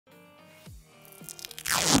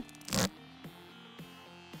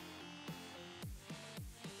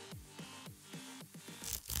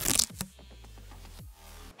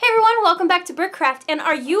welcome back to Brickcraft, and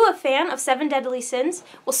are you a fan of 7 Deadly Sins?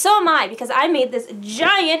 Well, so am I, because I made this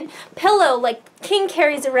giant pillow like King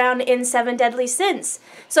carries around in 7 Deadly Sins.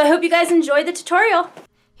 So I hope you guys enjoyed the tutorial.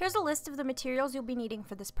 Here's a list of the materials you'll be needing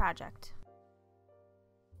for this project.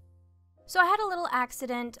 So I had a little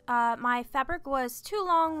accident. My fabric was too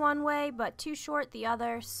long one way, but too short the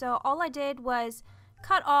other, so all I did was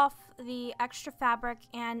cut off the extra fabric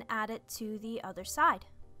and add it to the other side.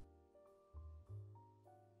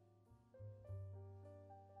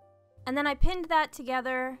 And then I pinned that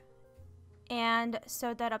together and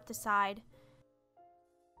sewed that up the side.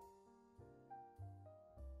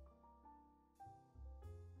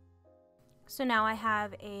 So now I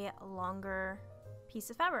have a longer piece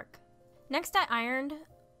of fabric. Next, I ironed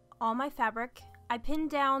all my fabric. I pinned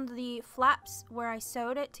down the flaps where I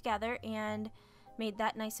sewed it together and made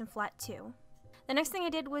that nice and flat too. The next thing I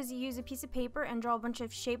did was use a piece of paper and draw a bunch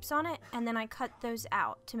of shapes on it, and then I cut those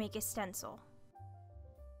out to make a stencil.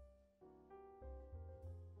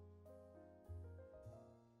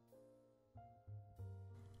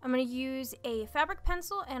 I'm going to use a fabric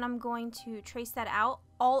pencil and I'm going to trace that out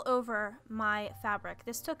all over my fabric.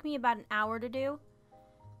 This took me about an hour to do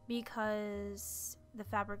because the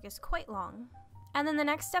fabric is quite long. And then the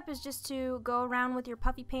next step is just to go around with your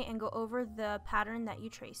puffy paint and go over the pattern that you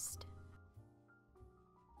traced.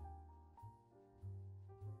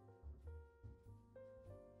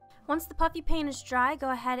 Once the puffy paint is dry, go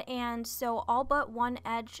ahead and sew all but one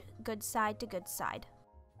edge good side to good side.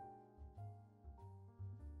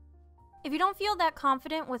 If you don't feel that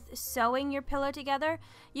confident with sewing your pillow together,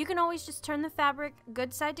 you can always just turn the fabric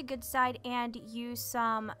good side to good side and use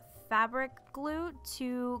some fabric glue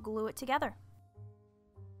to glue it together.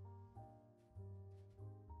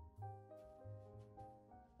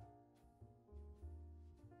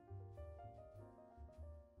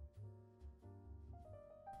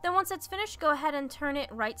 Then once it's finished, go ahead and turn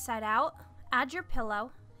it right side out, add your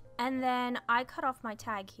pillow, and then I cut off my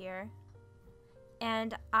tag here.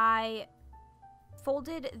 And I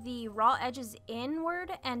folded the raw edges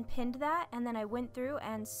inward and pinned that, and then I went through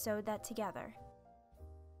and sewed that together.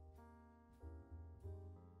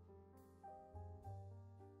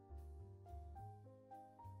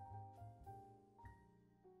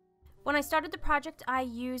 When I started the project, I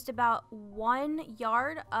used about 1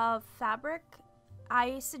 yard of fabric.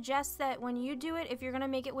 I suggest that when you do it, if you're going to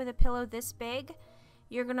make it with a pillow this big,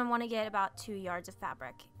 you're going to want to get about 2 yards of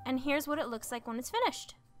fabric. And here's what it looks like when it's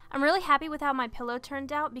finished. I'm really happy with how my pillow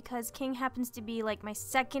turned out because King happens to be like my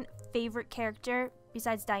second favorite character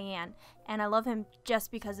besides Diane. And I love him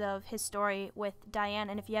just because of his story with Diane.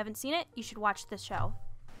 And if you haven't seen it, you should watch the show.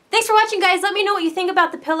 Thanks for watching, guys. Let me know what you think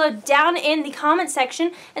about the pillow down in the comment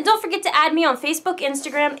section. And don't forget to add me on Facebook,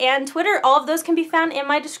 Instagram, and Twitter. All of those can be found in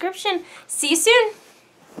my description. See you soon.